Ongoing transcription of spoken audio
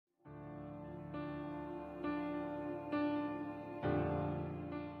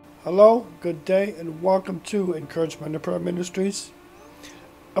Hello, good day, and welcome to Encouragement and Prayer Ministries.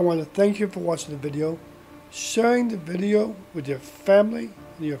 I want to thank you for watching the video, sharing the video with your family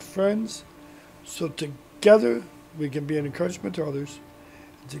and your friends, so together we can be an encouragement to others,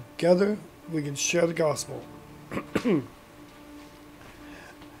 and together we can share the gospel.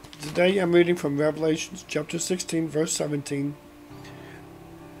 Today I'm reading from Revelation chapter 16, verse 17.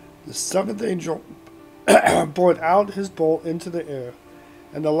 The seventh angel poured out his bowl into the air,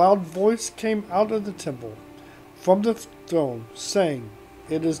 and a loud voice came out of the temple from the throne, saying,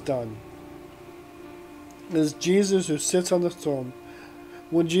 "It is done." It is Jesus who sits on the throne.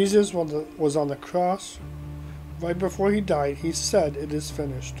 When Jesus was on the cross, right before he died, he said, "It is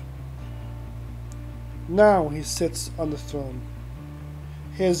finished." Now he sits on the throne.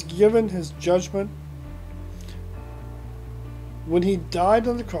 He has given his judgment. When he died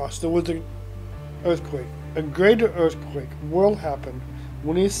on the cross, there was an earthquake. A greater earthquake will happen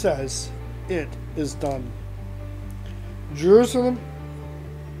when he says, "It is done." Jerusalem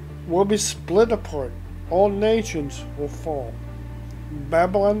will be split apart. All nations will fall.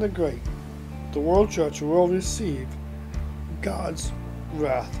 Babylon the Great, the world church, will receive God's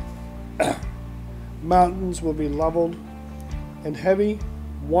wrath. Mountains will be leveled, and heavy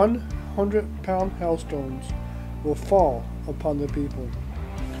 100-pound hailstones will fall upon the people.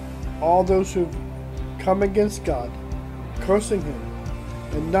 All those who come against God, cursing him,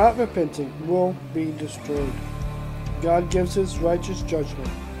 and not repenting, will be destroyed. God gives his righteous judgment,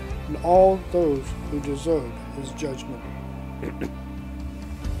 and all those who deserve his judgment.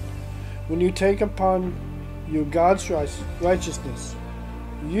 When you take upon you God's righteousness,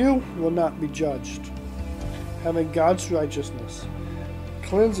 you will not be judged. Having God's righteousness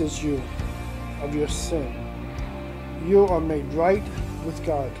cleanses you of your sin. You are made right with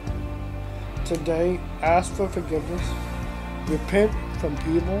God. Today, ask for forgiveness, repent from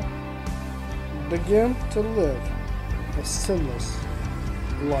evil, begin to live a sinless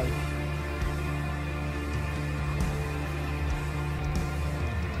life.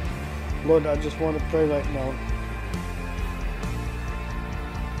 Lord, I just want to pray right now.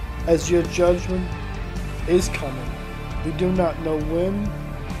 As your judgment is coming, we do not know when,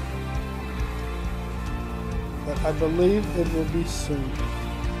 but I believe it will be soon.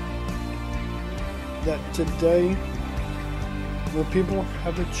 That today, will people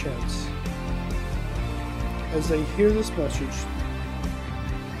have a chance, as they hear this message,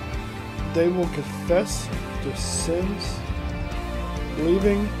 they will confess their sins,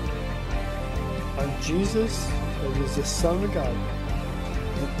 believing on Jesus as is the Son of God,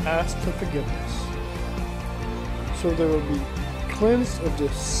 and ask for forgiveness. So they will be cleansed of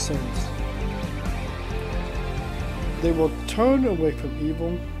their sins. They will turn away from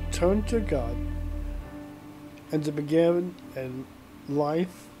evil, turn to God, and to begin a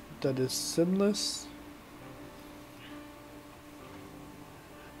life that is sinless.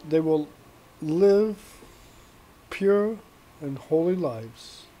 They will live pure and holy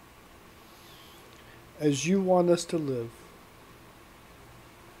lives as you want us to live.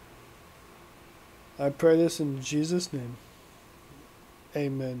 I pray this in Jesus' name.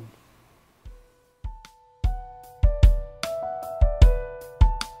 Amen.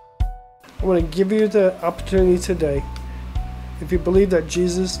 I want to give you the opportunity today, if you believe that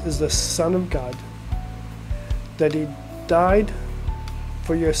Jesus is the Son of God, that he died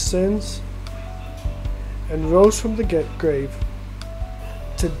for your sins and rose from the grave,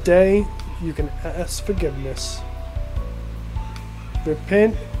 today you can ask forgiveness,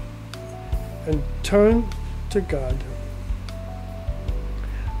 repent, and turn to God.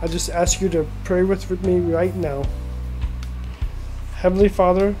 I just ask you to pray with me right now. Heavenly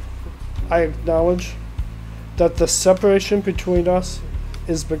Father, I acknowledge that the separation between us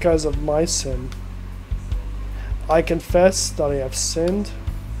is because of my sin. I confess that I have sinned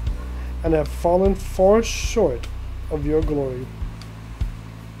and have fallen far short of your glory.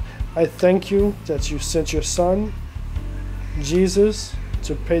 I thank you that you sent your Son, Jesus,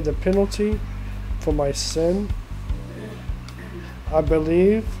 to pay the penalty for my sin. I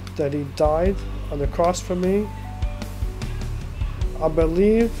believe that he died on the cross for me. I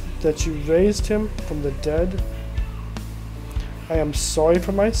believe that you raised him from the dead. I am sorry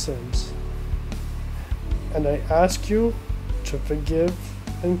for my sins, and I ask you to forgive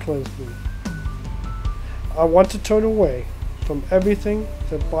and cleanse me. I want to turn away from everything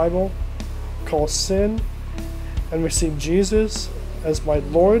the Bible calls sin and receive Jesus as my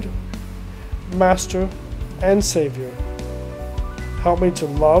Lord, Master, and Savior. Help me to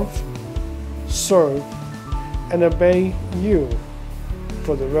love, serve, and obey you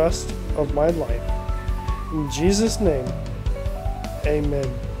for the rest of my life. In Jesus' name, amen.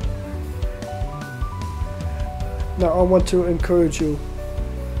 Now I want to encourage you,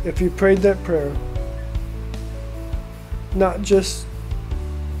 if you prayed that prayer, not just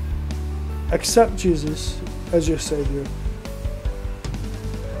accept Jesus as your Savior,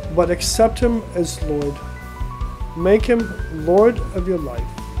 but accept Him as Lord. Make Him Lord of your life.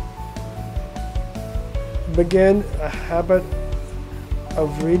 Begin a habit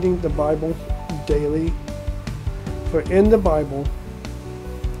of reading the Bible daily. For in the Bible,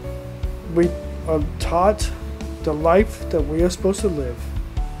 we are taught the life that we are supposed to live,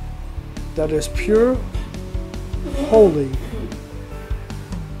 that is pure, holy,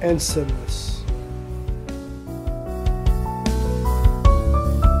 and sinless.